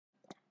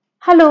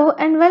Hello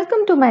and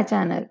welcome to my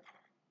channel.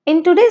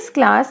 In today's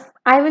class,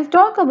 I will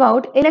talk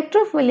about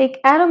electrophilic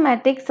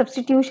aromatic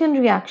substitution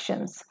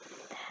reactions.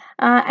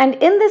 And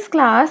in this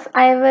class,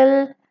 I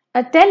will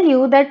tell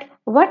you that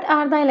what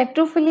are the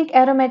electrophilic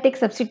aromatic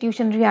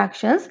substitution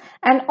reactions,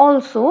 and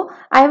also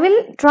I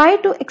will try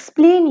to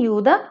explain you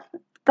the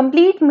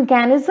complete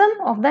mechanism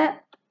of the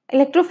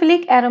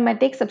electrophilic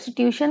aromatic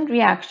substitution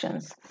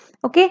reactions.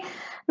 Okay.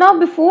 Now,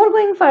 before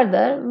going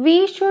further,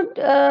 we should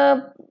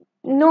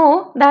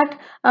know that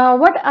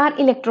what are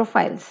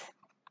electrophiles.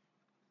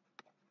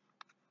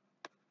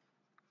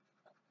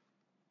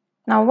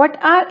 Now, what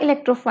are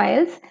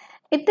electrophiles?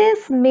 It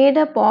is made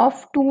up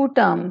of two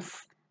terms.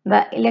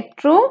 The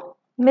electro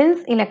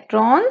means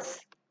electrons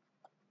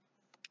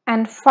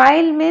and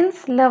phile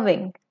means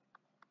loving.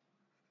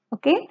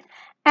 Okay.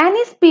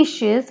 Any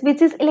species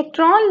which is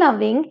electron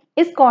loving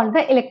is called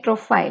the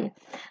electrophile.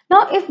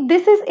 Now, if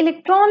this is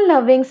electron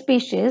loving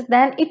species,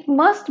 then it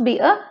must be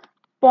a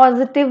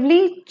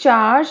positively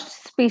charged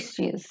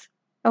species.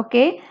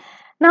 Okay.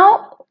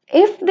 Now,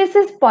 if this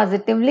is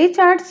positively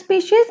charged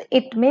species,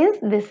 it means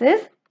this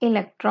is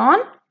electron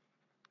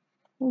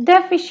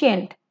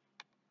deficient.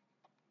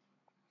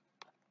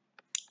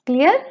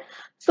 Clear?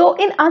 So,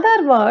 in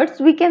other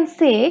words, we can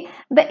say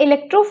the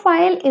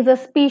electrophile is a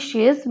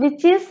species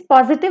which is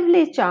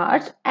positively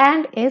charged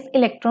and is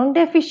electron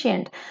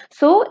deficient.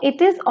 So,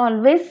 it is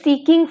always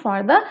seeking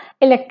for the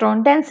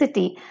electron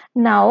density.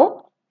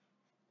 Now,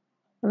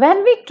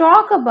 when we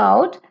talk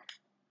about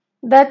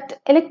that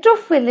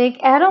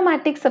electrophilic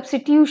aromatic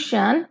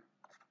substitution,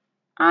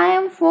 I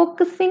am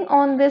focusing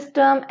on this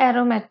term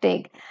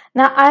aromatic.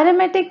 Now,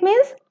 aromatic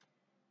means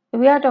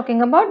we are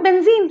talking about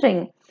benzene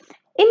ring.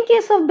 In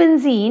case of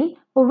benzene,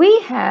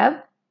 we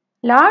have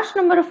large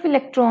number of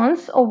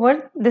electrons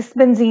over this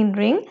benzene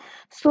ring.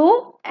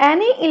 So,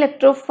 any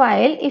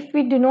electrophile, if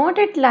we denote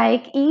it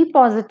like E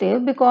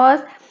positive, because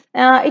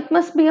it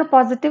must be a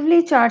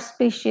positively charged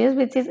species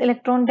which is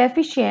electron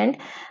deficient,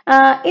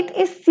 it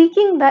is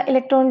seeking the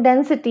electron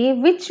density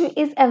which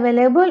is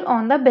available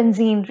on the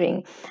benzene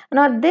ring.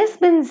 Now, this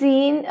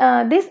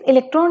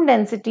electron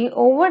density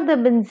over the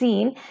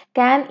benzene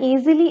can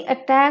easily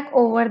attack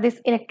over this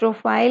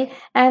electrophile,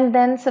 and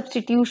then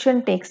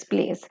substitution takes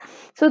place.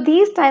 So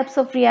these types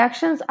of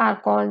reactions are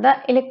called the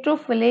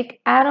electrophilic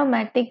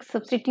aromatic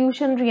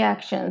substitution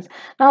reactions.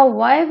 Now,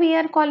 why we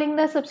are calling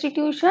the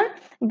substitution?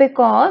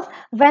 Because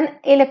when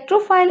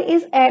electrophile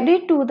is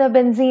added to the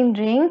benzene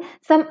ring,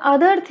 some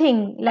other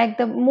thing, like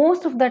the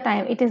most of the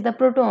time it is the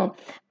proton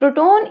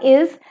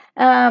is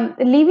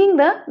leaving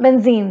the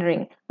benzene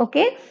ring.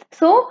 Okay,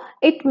 so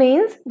it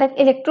means that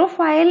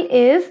electrophile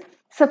is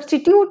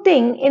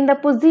substituting in the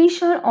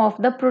position of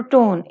the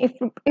proton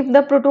if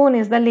the proton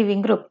is the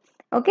leaving group.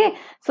 Okay,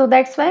 so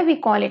that's why we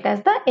call it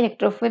as the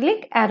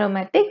electrophilic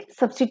aromatic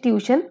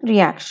substitution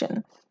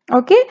reaction.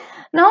 Okay,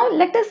 now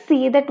let us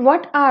see that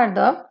what are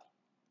the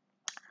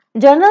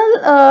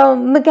general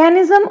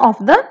mechanism of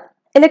the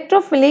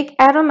electrophilic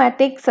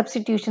aromatic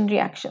substitution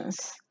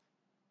reactions.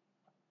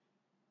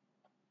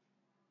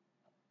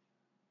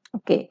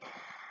 Okay,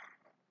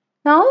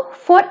 now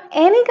for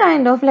any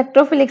kind of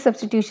electrophilic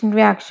substitution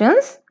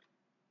reactions,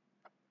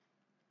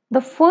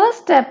 the first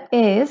step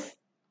is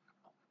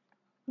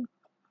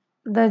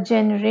the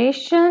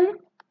generation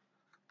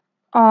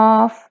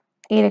of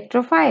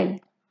electrophile.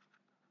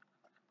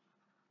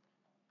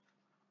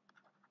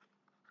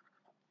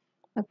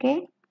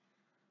 Okay,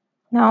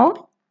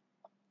 now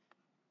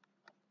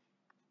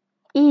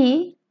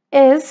E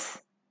is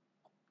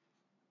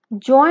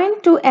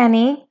joined to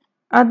any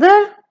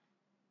other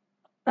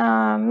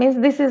means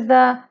this is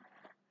the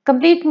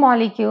complete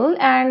molecule,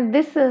 and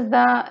this is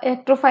the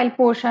electrophile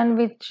portion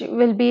which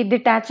will be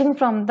detaching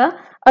from the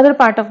other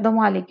part of the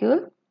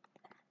molecule.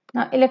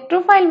 Now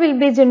electrophile will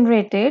be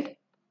generated.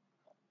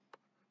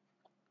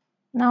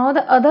 Now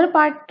the other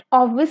part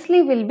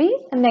obviously will be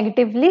a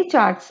negatively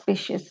charged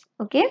species.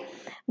 Okay,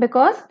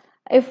 because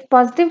if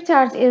positive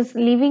charge is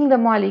leaving the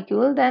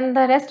molecule, then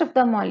the rest of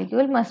the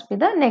molecule must be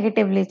the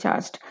negatively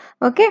charged.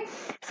 Okay,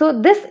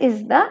 so this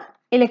is the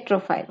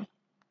electrophile.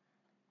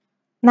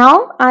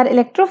 Now our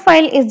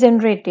electrophile is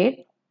generated.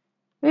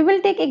 We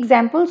will take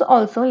examples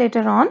also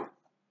later on.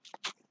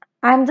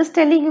 I am just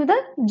telling you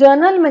the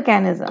general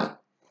mechanism.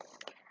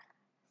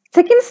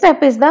 Second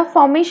step is the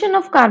formation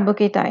of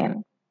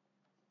carbocation.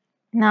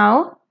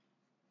 Now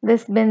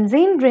this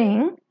benzene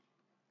ring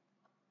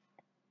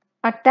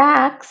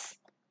attacks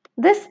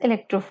this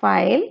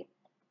electrophile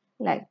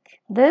like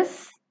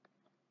this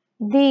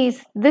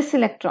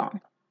electron.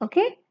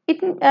 Okay,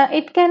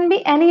 it can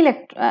be any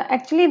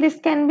actually this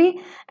can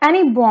be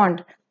any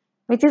bond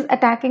which is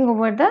attacking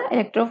over the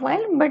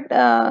electrophile,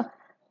 but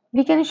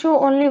we can show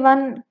only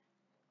one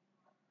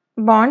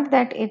bond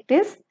that it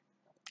is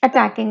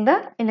attacking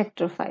the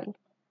electrophile.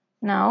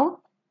 Now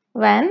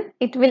when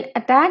it will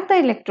attack the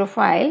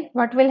electrophile,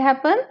 what will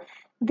happen?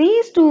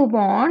 These two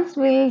bonds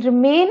will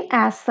remain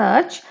as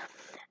such.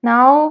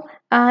 Now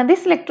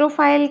this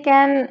electrophile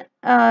can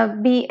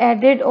be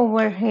added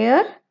over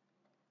here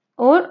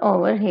or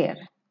over here.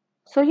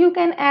 So you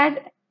can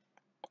add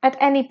at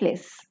any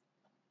place.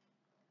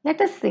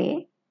 Let us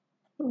say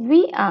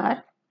we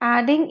are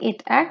adding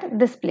it at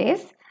this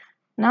place.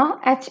 Now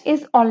H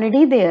is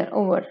already there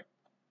over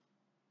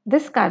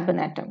this carbon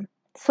atom.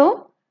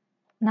 So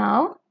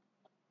now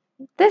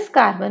this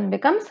carbon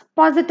becomes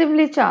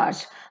positively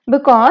charged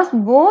because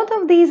both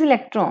of these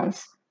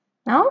electrons,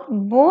 now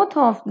both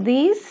of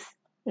these,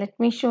 let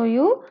me show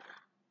you,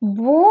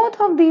 both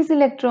of these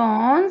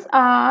electrons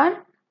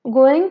are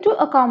going to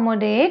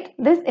accommodate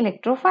this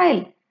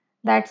electrophile.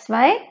 That's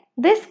why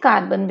this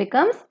carbon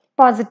becomes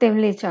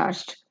positively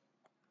charged.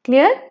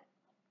 Clear?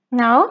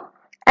 Now,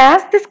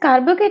 as this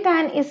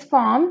carbocation is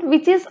formed,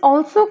 which is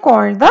also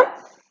called the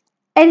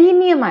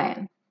rhenium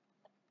ion.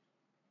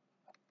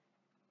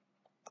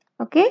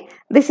 Okay,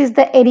 this is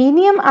the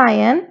rhenium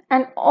ion,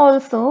 and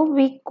also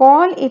we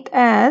call it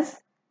as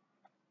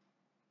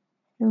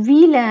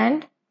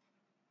Wieland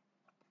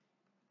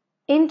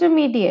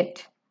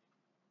intermediate.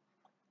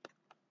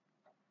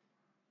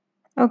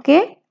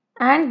 Okay,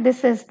 and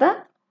this is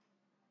the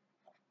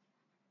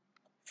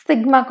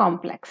sigma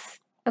complex.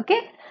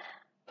 Okay,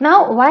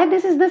 now why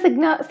this is the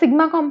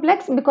sigma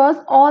complex? Because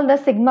all the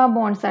sigma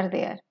bonds are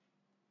there.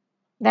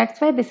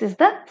 That's why this is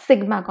the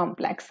sigma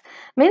complex.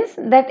 Means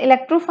that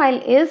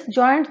electrophile is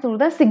joined through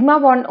the sigma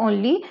bond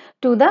only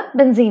to the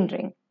benzene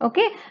ring.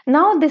 Okay,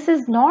 now this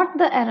is not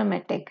the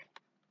aromatic.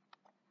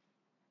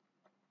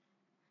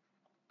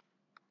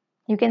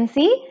 You can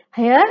see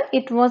here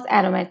it was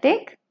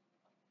aromatic.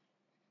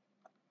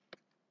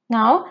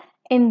 Now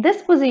in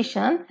this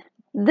position,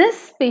 this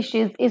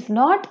species is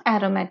not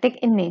aromatic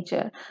in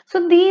nature.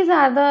 So these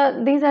are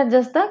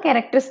just the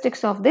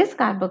characteristics of this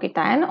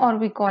carbocation, or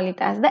we call it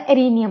as the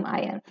rhenium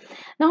ion.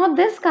 Now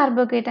this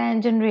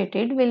carbocation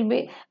generated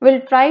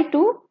will try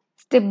to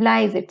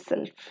stabilize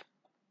itself.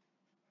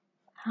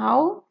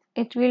 How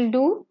it will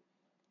do?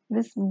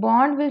 This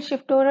bond will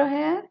shift over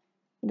here.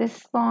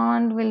 This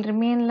bond will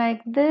remain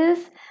like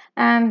this,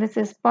 and this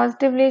is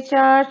positively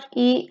charged.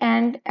 E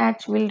and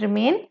H will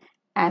remain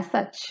as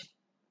such.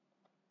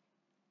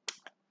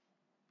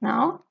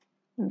 Now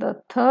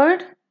the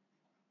third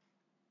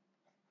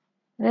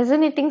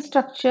resonating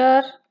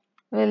structure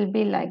will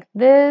be like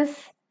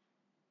this,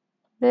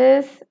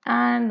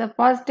 and the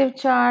positive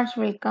charge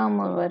will come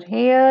over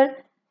here,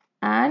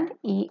 and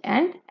E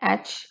and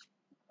H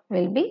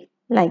will be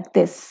like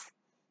this.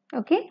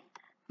 Okay,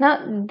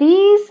 now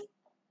these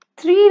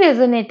three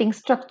resonating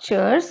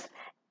structures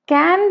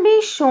can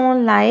be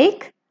shown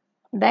like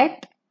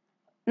that.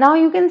 Now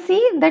you can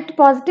see that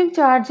positive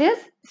charge is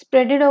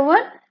spreaded over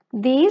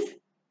these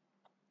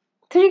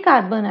three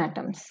carbon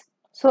atoms.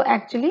 So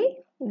actually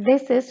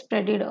this is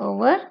spreaded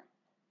over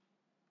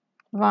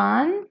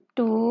 1,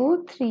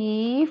 2,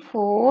 3,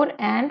 4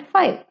 and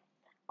 5.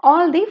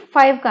 All the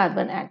 5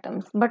 carbon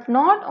atoms, but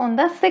not on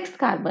the 6th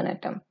carbon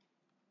atom.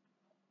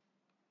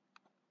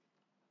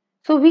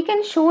 So we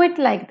can show it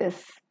like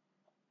this.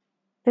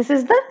 This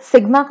is the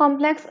sigma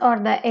complex or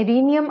the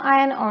rhenium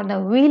ion or the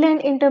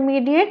Wieland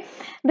intermediate.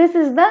 This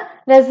is the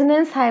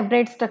resonance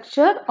hybrid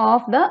structure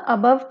of the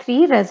above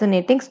 3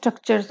 resonating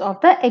structures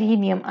of the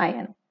rhenium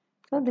ion.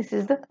 So this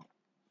is the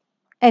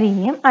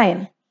rhenium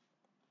ion.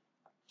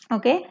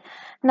 Okay.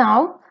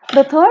 Now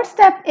the third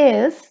step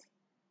is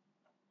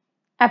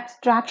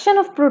abstraction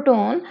of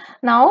proton.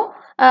 Now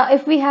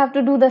if we have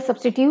to do the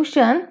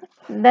substitution,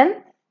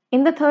 then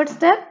in the third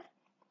step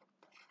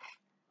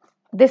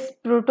this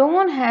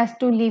proton has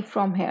to leave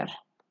from here.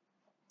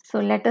 So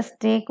let us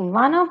take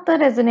one of the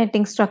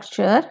resonating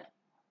structure,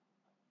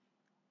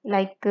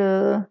 like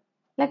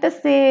let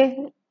us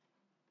say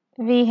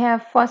we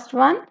have first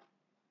one.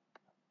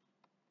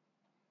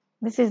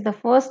 This is the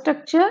first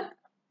structure.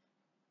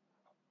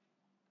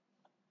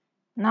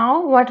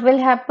 Now what will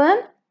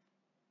happen?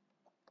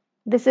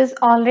 This is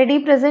already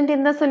present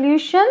in the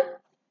solution.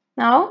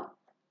 Now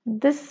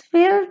this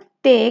will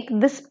take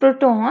this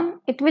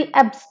proton, it will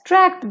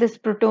abstract this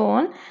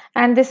proton,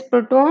 and this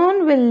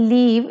proton will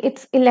leave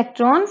its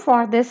electron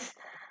for this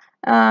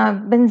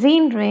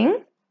benzene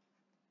ring,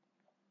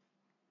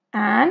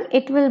 and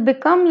it will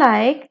become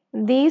like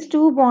these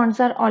two bonds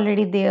are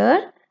already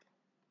there.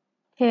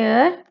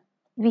 Here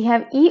we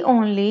have E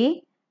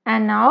only,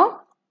 and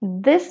now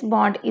this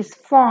bond is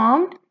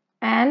formed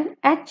and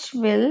H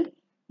will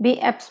be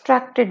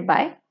abstracted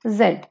by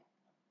Z.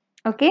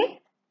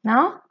 Okay,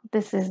 now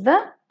this is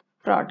the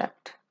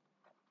product.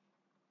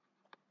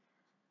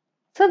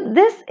 So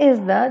this is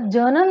the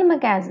general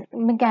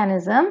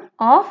mechanism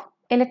of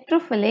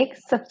electrophilic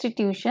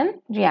substitution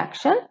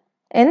reaction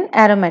in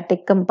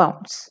aromatic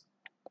compounds.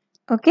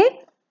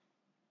 Okay.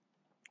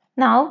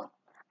 Now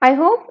I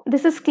hope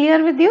this is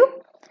clear with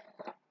you.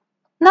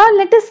 Now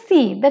let us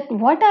see that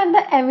what are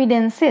the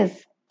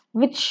evidences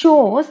which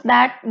shows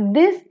that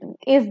this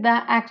is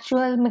the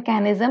actual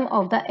mechanism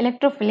of the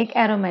electrophilic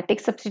aromatic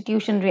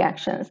substitution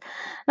reactions.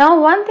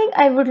 Now one thing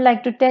I would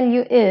like to tell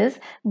you is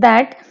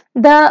that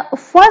the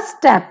first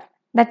step,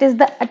 that is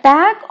the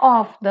attack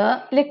of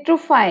the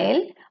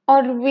electrophile or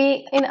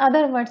in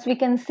other words, we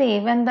can say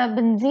when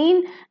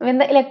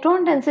the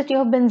electron density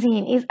of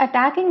benzene is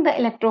attacking the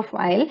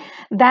electrophile,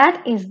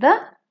 that is the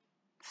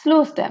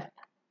slow step,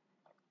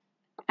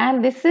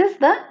 and this is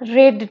the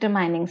rate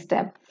determining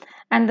step,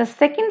 and the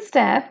second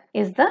step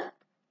is the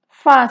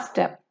fast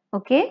step.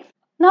 Okay.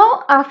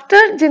 Now,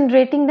 after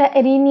generating the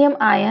rhenium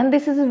ion,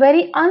 this is a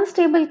very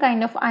unstable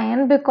kind of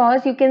ion,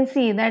 because you can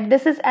see that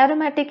this is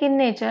aromatic in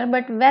nature,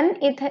 but when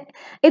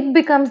it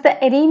becomes the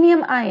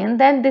rhenium ion,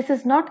 then this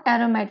is not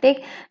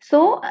aromatic.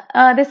 So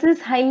this is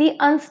highly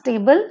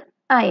unstable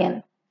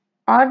ion,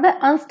 or the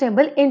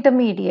unstable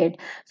intermediate.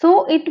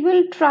 So it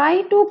will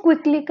try to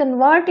quickly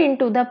convert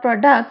into the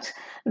products.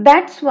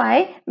 That's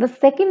why the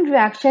second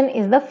reaction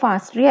is the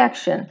fast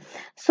reaction.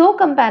 So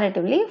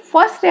comparatively,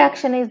 first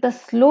reaction is the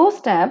slow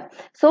step.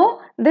 So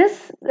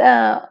this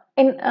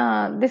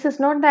this is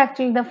not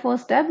actually the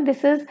first step,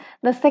 this is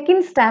the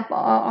second step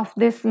of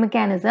this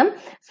mechanism.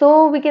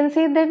 So we can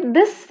say that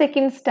this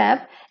second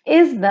step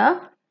is the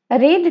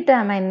rate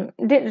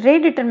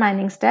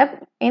determining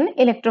step in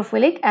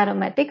electrophilic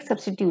aromatic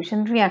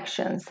substitution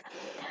reactions.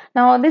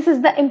 Now, this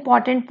is the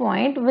important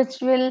point which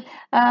will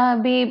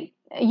be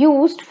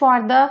used for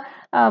the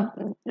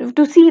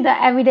to see the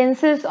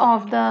evidences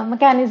of the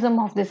mechanism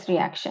of this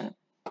reaction.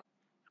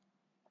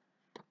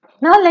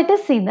 Now, let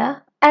us see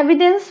the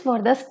evidence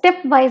for the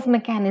stepwise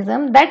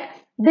mechanism, that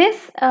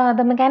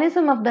the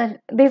mechanism of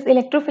these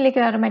electrophilic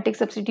aromatic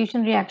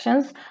substitution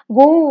reactions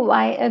go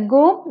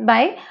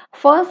by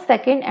first,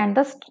 second, and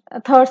the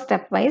third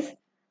stepwise.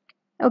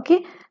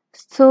 Okay,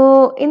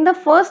 so in the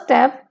first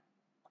step,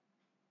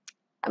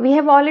 we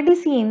have already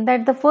seen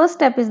that the first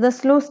step is the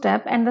slow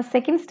step and the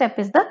second step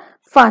is the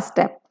fast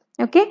step.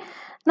 Okay,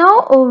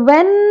 now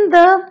when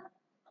the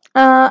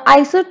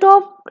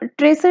isotope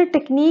tracer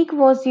technique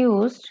was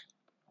used,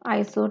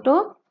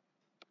 isotope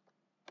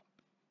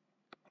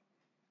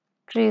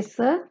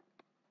tracer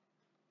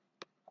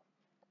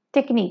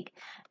technique,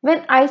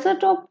 when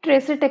isotope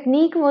tracer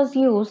technique was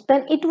used,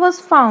 then it was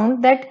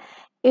found that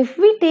if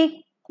we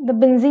take the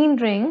benzene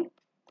ring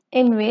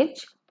in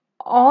which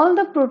all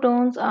the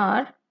protons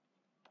are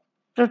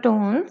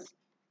protons,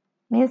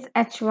 means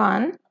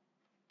H1,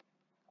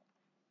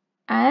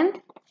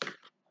 and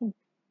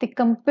they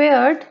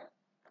compared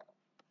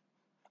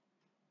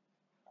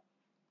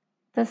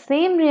the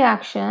same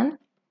reaction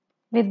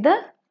with the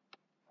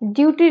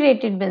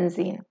deuterated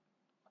benzene.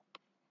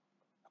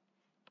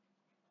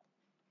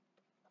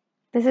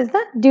 This is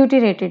the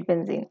deuterated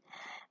benzene.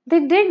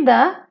 They did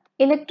the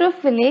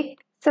electrophilic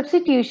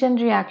substitution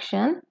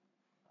reaction.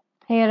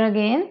 Here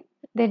again,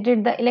 they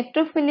did the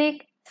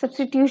electrophilic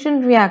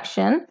substitution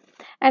reaction,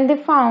 and they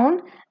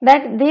found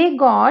that they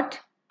got,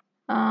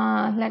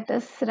 let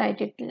us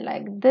write it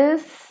like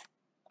this,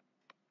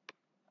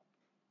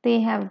 they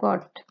have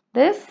got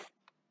this,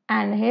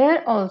 and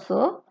here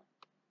also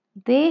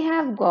they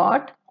have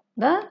got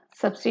the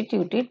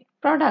substituted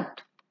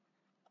product.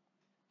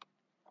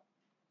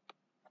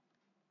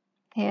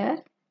 Here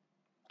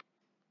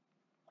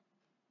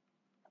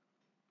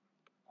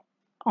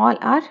all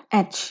are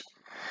H.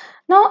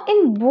 Now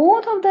in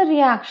both of the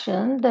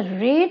reaction, the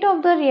rate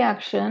of the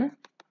reaction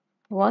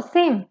was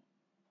same.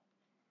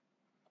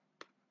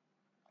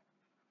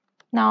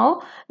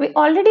 Now we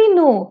already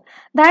know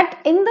that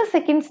in the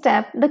second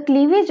step, the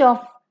cleavage of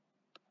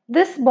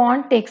this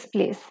bond takes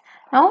place.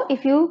 Now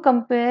if you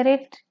compare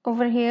it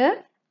over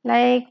here,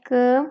 like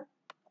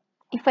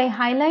if I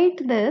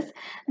highlight this,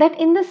 that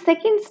in the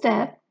second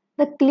step,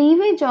 the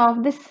cleavage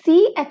of the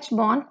CH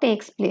bond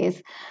takes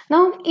place.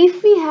 Now,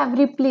 if we have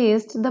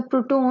replaced the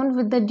proton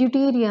with the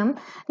deuterium,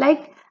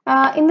 like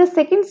in the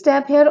second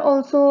step here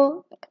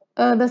also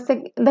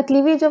the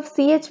cleavage of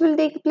CH will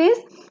take place,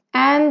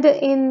 and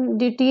in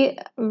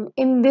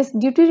this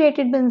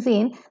deuterated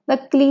benzene, the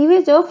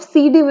cleavage of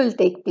CD will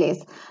take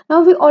place.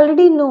 Now, we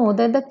already know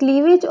that the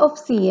cleavage of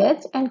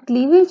CH and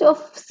cleavage of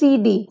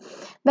CD,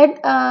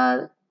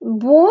 that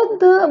both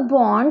the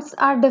bonds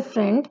are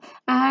different,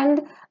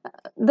 and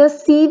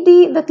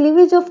the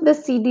cleavage of the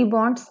CD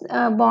bond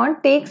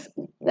takes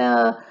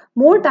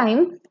more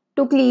time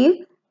to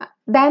cleave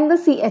than the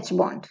CH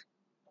bond.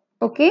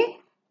 Okay,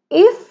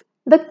 if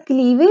the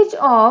cleavage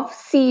of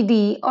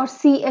CD or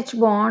CH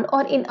bond,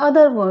 or in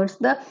other words,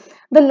 the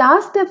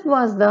last step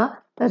was the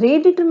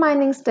rate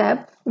determining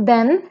step,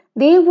 then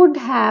they would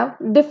have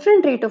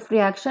different rate of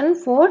reaction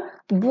for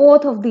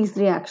both of these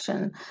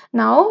reactions.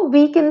 Now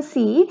we can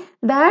see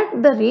that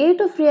the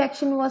rate of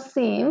reaction was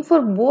same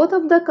for both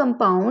of the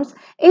compounds.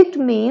 It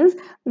means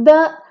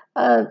the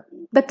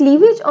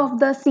cleavage of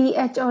the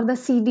CH or the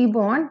CD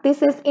bond,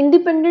 this is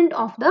independent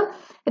of the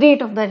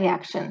rate of the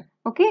reaction.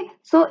 Okay,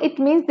 so it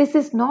means this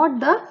is not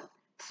the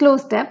slow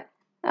step,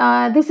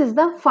 this is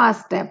the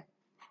fast step.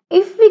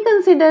 If we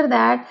consider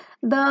that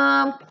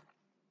the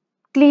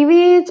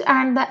cleavage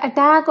and the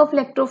attack of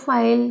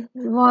electrophile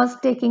was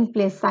taking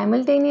place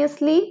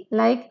simultaneously,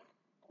 like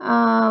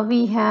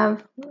we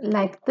have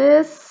like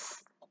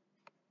this.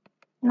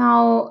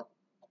 Now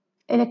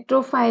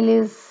electrophile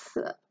is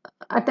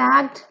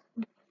attacked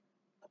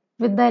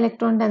with the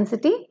electron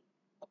density,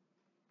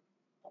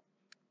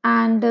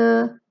 And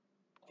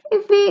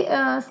if we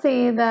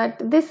say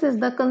that this is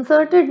the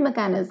concerted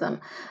mechanism,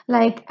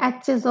 like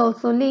H is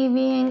also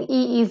leaving,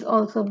 E is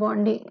also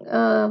bonding,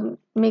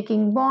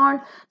 making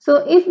bond.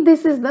 So if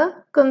this is the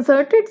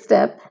concerted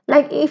step,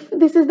 like if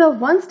this is the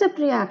one step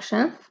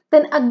reaction,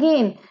 then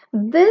again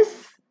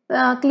this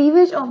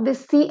cleavage of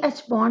this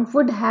CH bond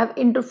would have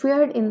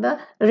interfered in the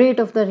rate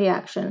of the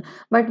reaction.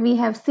 But we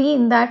have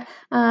seen that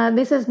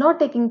this is not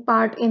taking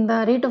part in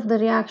the rate of the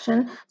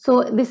reaction.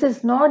 So this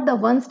is not the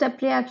one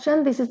step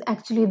reaction, this is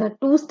actually the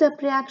two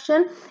step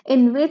reaction,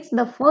 in which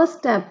the first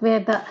step where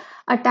the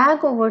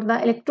attack over the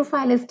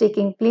electrophile is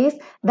taking place,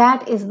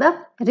 that is the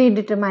rate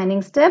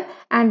determining step,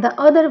 and the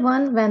other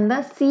one when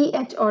the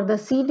CH or the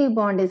CD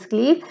bond is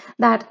cleaved,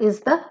 that is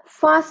the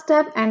fast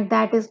step, and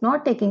that is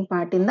not taking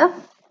part in the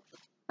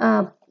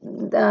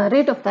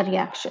rate of the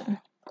reaction.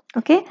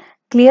 Okay,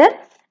 clear?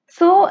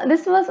 So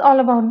this was all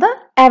about the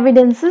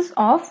evidences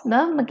of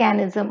the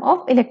mechanism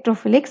of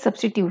electrophilic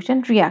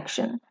substitution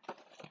reaction.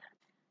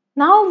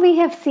 Now we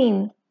have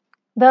seen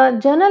the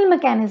general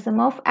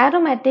mechanism of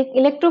aromatic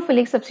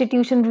electrophilic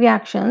substitution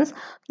reactions.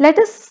 Let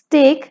us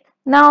take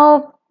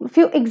now a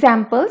few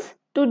examples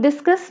to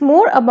discuss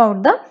more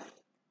about the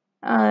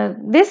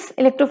this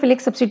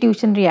electrophilic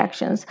substitution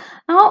reactions.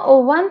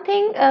 Now one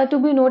thing to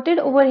be noted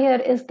over here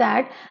is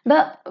that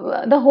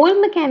the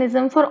whole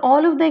mechanism for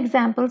all of the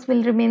examples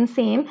will remain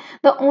same.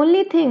 The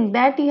only thing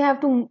that you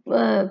have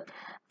to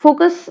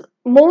focus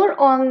more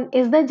on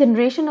is the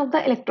generation of the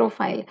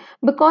electrophile,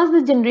 because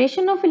the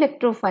generation of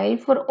electrophile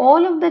for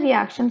all of the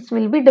reactions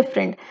will be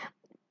different.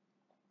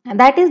 And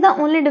that is the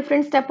only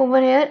different step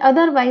over here.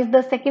 Otherwise,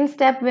 the second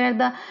step where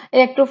the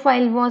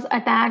electrophile was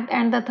attacked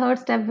and the third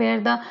step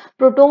where the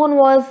proton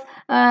was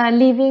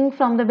leaving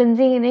from the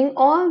benzene ring,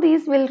 all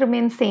these will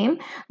remain same.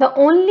 The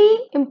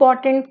only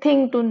important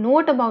thing to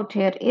note about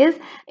here is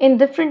in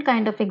different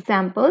kind of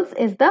examples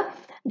is the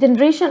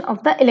generation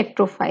of the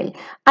electrophile.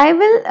 I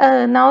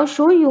will now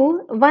show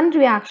you one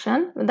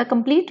reaction, the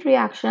complete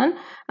reaction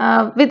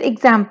with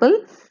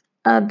example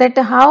that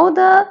how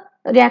the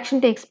reaction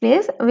takes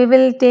place. We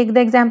will take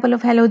the example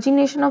of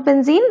halogenation of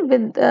benzene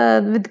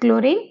with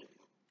chlorine.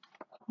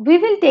 We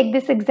will take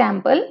this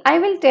example. I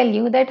will tell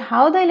you that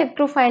how the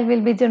electrophile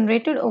will be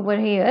generated over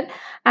here,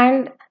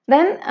 and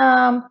then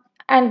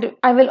and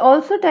I will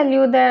also tell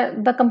you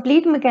the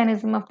complete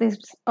mechanism of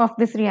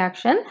this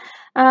reaction.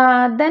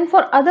 Then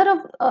for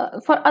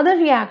other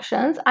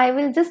reactions, I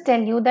will just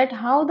tell you that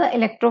how the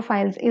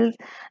electrophiles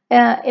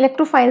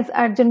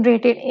are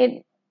generated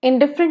in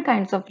different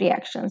kinds of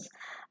reactions,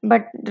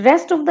 but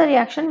rest of the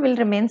reaction will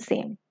remain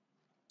same.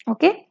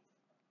 Okay.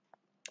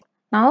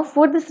 Now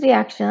for this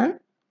reaction,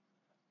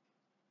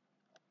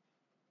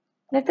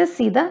 let us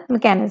see the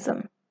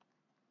mechanism.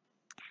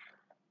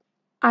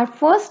 Our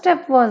first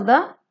step was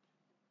the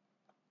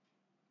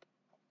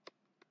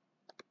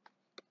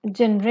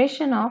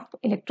generation of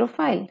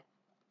electrophile.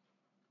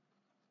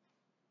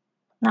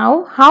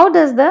 Now, how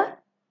does the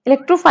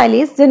electrophile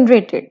is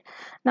generated?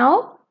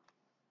 Now,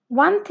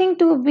 one thing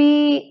to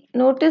be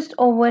noticed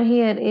over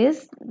here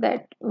is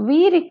that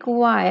we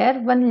require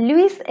one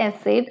Lewis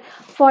acid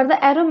for the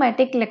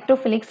aromatic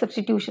electrophilic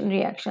substitution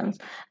reactions.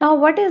 Now,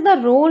 what is the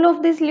role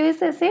of this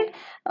Lewis acid?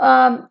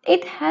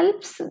 It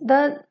helps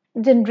the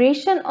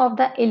generation of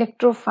the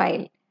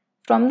electrophile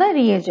from the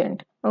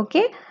reagent.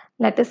 Okay,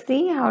 let us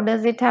see how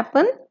does it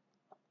happen.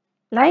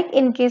 Like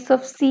in case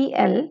of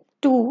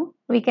Cl2,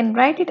 we can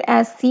write it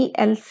as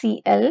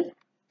ClCl.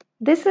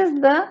 This is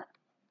the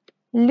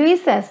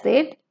Lewis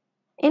acid.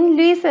 In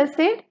Lewis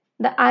acid,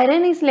 the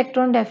iron is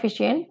electron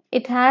deficient.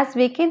 It has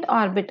vacant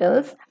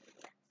orbitals,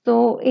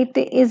 so it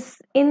is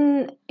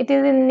in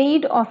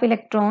need of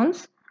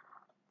electrons.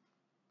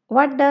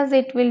 What does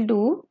it will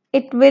do?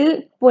 It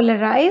will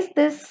polarize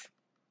this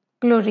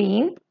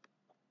chlorine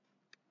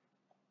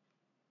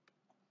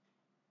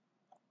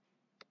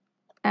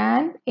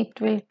and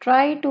it will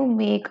try to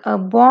make a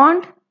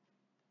bond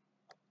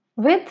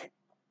with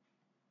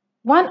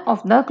one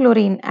of the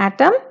chlorine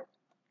atom.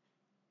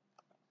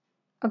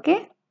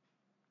 Okay,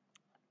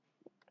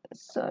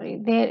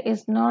 sorry, there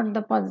is not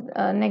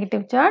the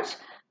negative charge.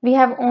 We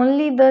have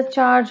only the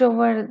charge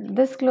over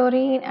this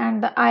chlorine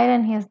and the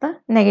iron has the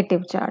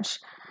negative charge.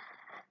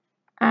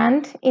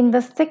 And in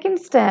the second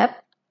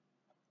step,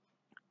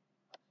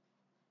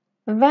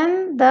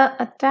 when the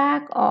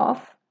attack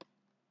of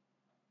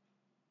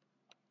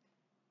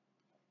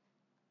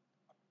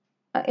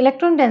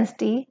electron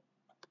density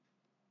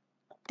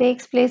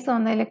takes place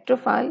on the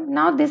electrophile,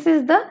 now this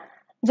is the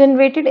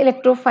generated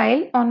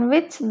electrophile on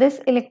which this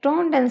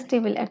electron density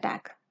will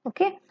attack.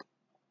 Okay,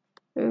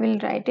 we will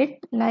write it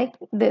like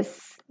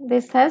this.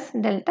 This has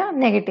delta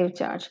negative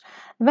charge.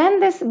 When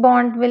this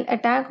bond will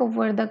attack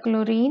over the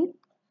chlorine,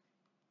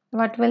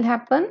 what will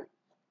happen?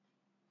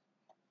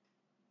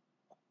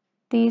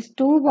 These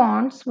two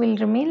bonds will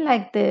remain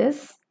like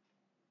this.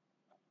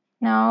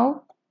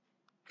 Now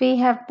we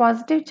have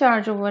positive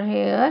charge over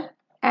here.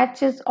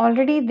 H is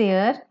already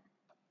there.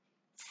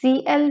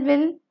 Cl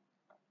will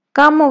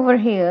come over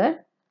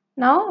here.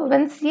 Now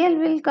when Cl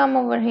will come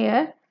over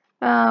here,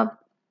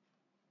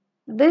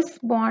 this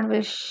bond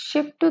will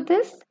shift to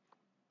this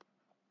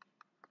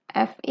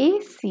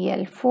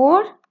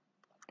FeCl4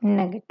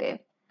 negative.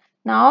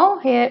 Now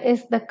here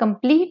is the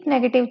complete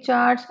negative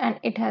charge and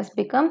it has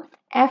become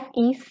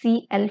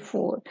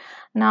FeCl4.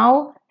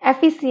 Now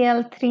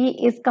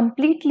FeCl3 is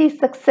completely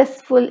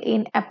successful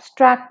in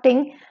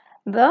abstracting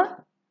the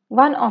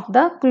one of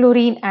the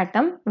chlorine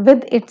atom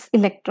with its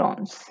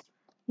electrons.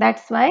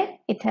 That's why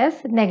it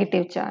has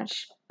negative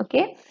charge.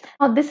 Okay.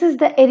 Now this is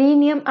the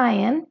rhenium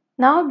ion.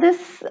 Now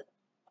this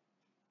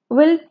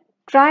will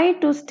try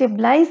to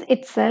stabilize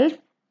itself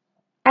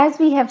as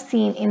we have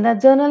seen in the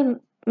general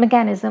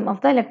mechanism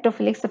of the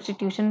electrophilic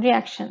substitution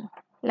reaction.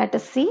 Let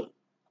us see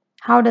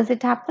how does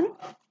it happen.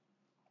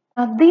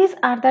 Now, these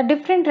are the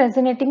different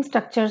resonating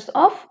structures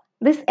of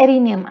this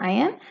rhenium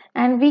ion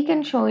and we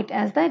can show it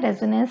as the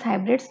resonance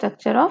hybrid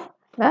structure of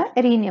the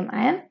rhenium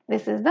ion.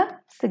 This is the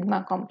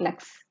sigma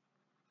complex.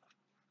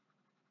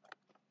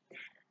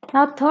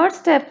 Now third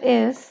step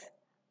is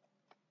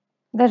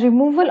the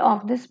removal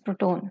of this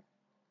proton.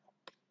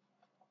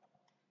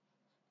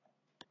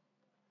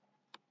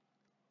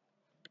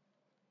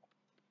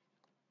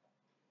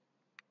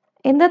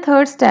 In the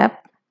third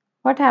step,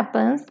 what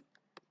happens?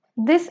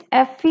 This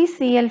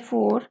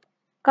FeCl4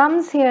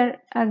 comes here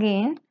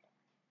again,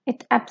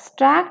 it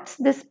abstracts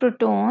this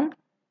proton,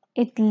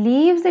 it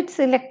leaves its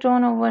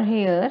electron over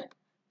here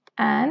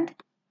and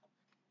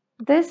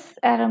this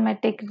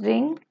aromatic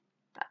ring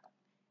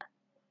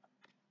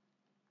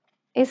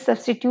is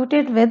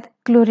substituted with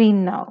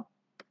chlorine now.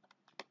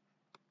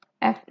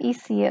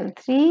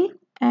 FeCl3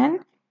 and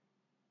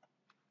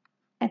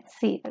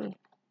HCl.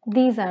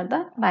 These are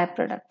the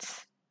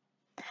byproducts.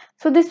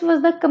 So this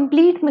was the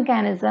complete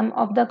mechanism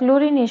of the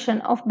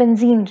chlorination of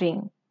benzene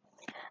ring.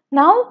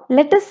 Now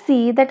let us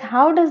see that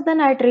how does the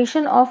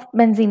nitration of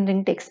benzene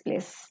ring takes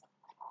place.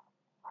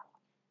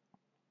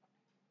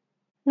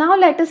 Now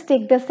let us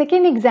take the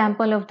second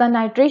example of the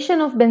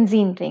nitration of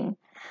benzene ring.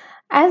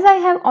 As I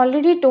have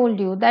already told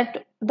you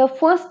that the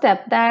first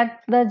step,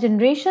 that the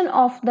generation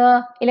of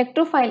the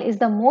electrophile is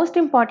the most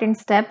important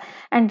step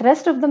and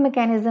rest of the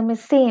mechanism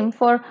is same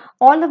for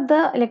all of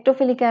the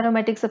electrophilic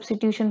aromatic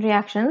substitution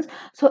reactions.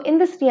 So in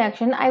this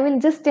reaction I will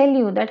just tell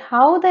you that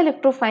how the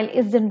electrophile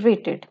is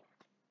generated.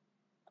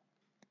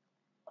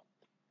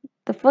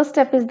 The first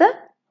step is the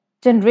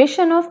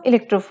generation of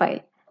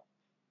electrophile.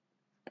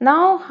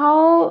 Now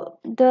how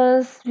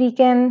does we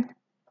can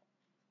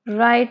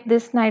write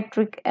this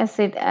nitric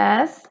acid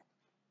as?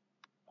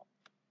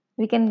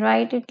 We can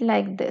write it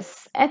like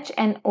this,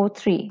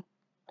 HNO3.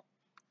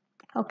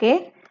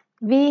 Okay,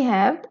 we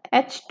have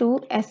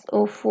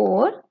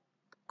H2SO4,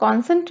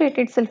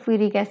 concentrated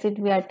sulfuric acid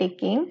we are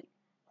taking.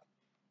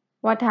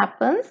 What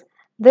happens?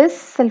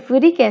 This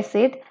sulfuric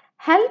acid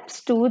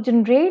helps to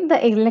generate the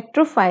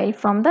electrophile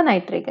from the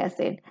nitric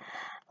acid.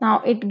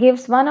 Now it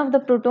gives one of the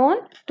proton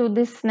to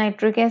this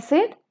nitric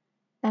acid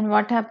and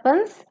what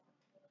happens?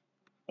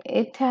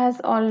 It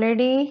has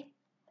already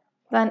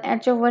one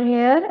H over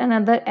here,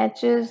 another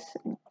H is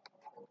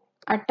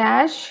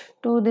attached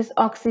to this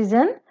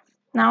oxygen.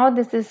 Now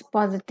this is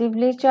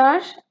positively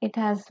charged, it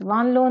has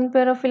one lone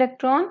pair of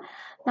electron.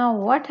 Now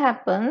what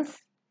happens?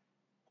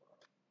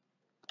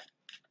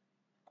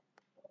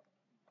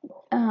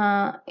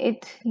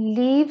 It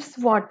leaves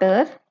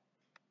water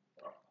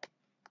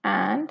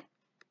and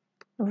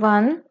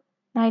one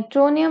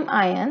nitronium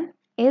ion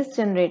is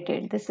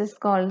generated. This is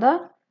called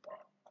the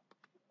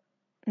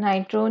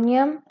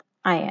nitronium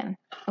ion.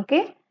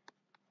 Okay,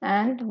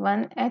 and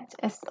one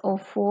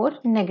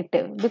HSO4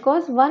 negative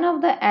because one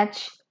of the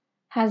H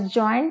has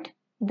joined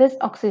this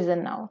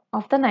oxygen now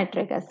of the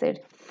nitric acid.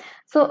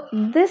 So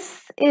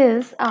this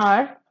is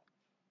our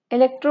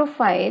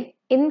electrophile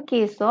in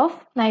case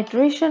of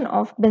nitration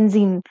of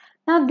benzene.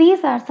 Now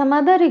these are some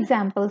other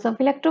examples of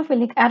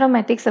electrophilic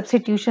aromatic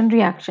substitution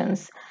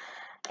reactions.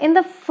 In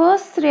the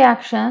first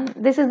reaction,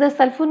 this is the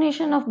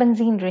sulfonation of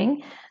benzene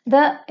ring.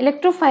 The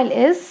electrophile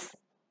is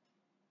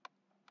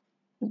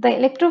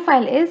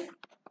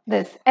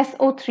this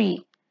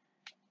SO3.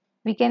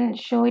 We can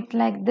show it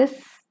like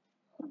this,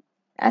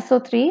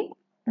 SO3.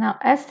 Now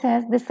S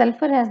has, this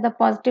sulfur has the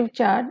positive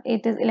charge,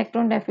 it is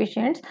electron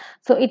deficient,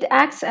 so it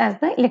acts as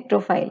the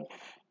electrophile.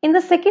 In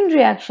the second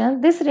reaction,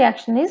 this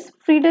reaction is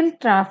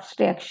Friedel-Crafts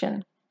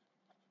reaction.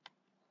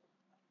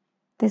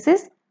 This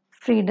is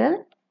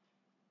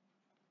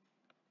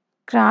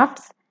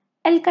Friedel-Crafts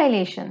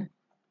alkylation.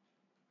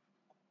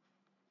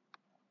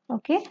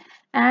 Okay,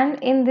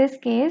 and in this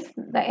case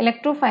the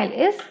electrophile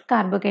is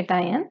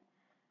carbocation.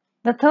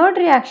 The third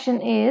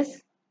reaction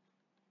is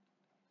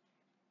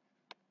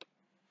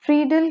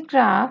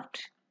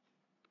Friedel-Crafts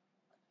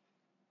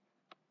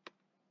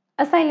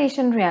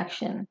acylation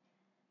reaction.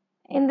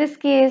 In this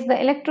case the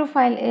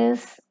electrophile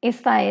is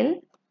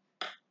acyl,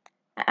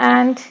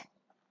 and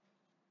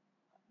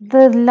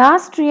the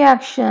last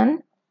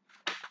reaction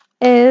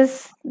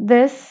is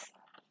this,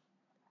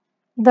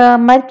 the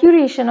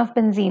mercuration of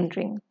benzene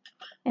ring.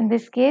 In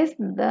this case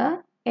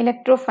the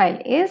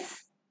electrophile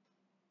is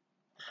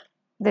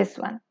this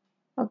one.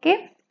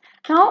 Okay,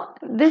 Now,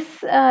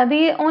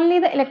 the only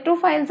the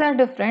electrophiles are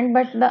different,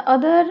 but the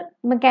other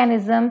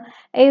mechanism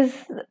is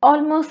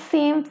almost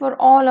same for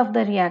all of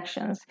the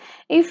reactions.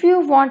 If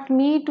you want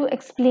me to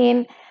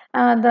explain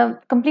the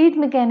complete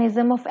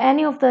mechanism of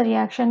any of the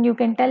reaction, you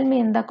can tell me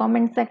in the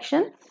comment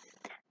section.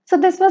 So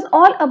this was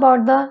all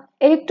about the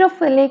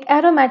electrophilic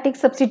aromatic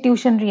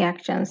substitution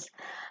reactions.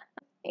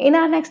 In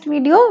our next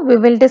video, we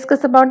will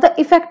discuss about the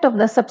effect of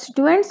the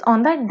substituents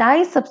on the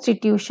di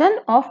substitution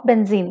of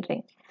benzene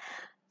ring.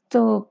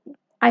 So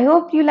I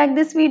hope you like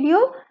this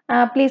video.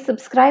 Please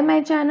subscribe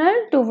my channel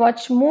to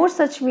watch more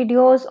such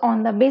videos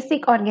on the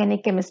basic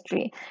organic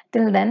chemistry.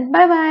 Till then,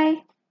 bye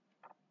bye.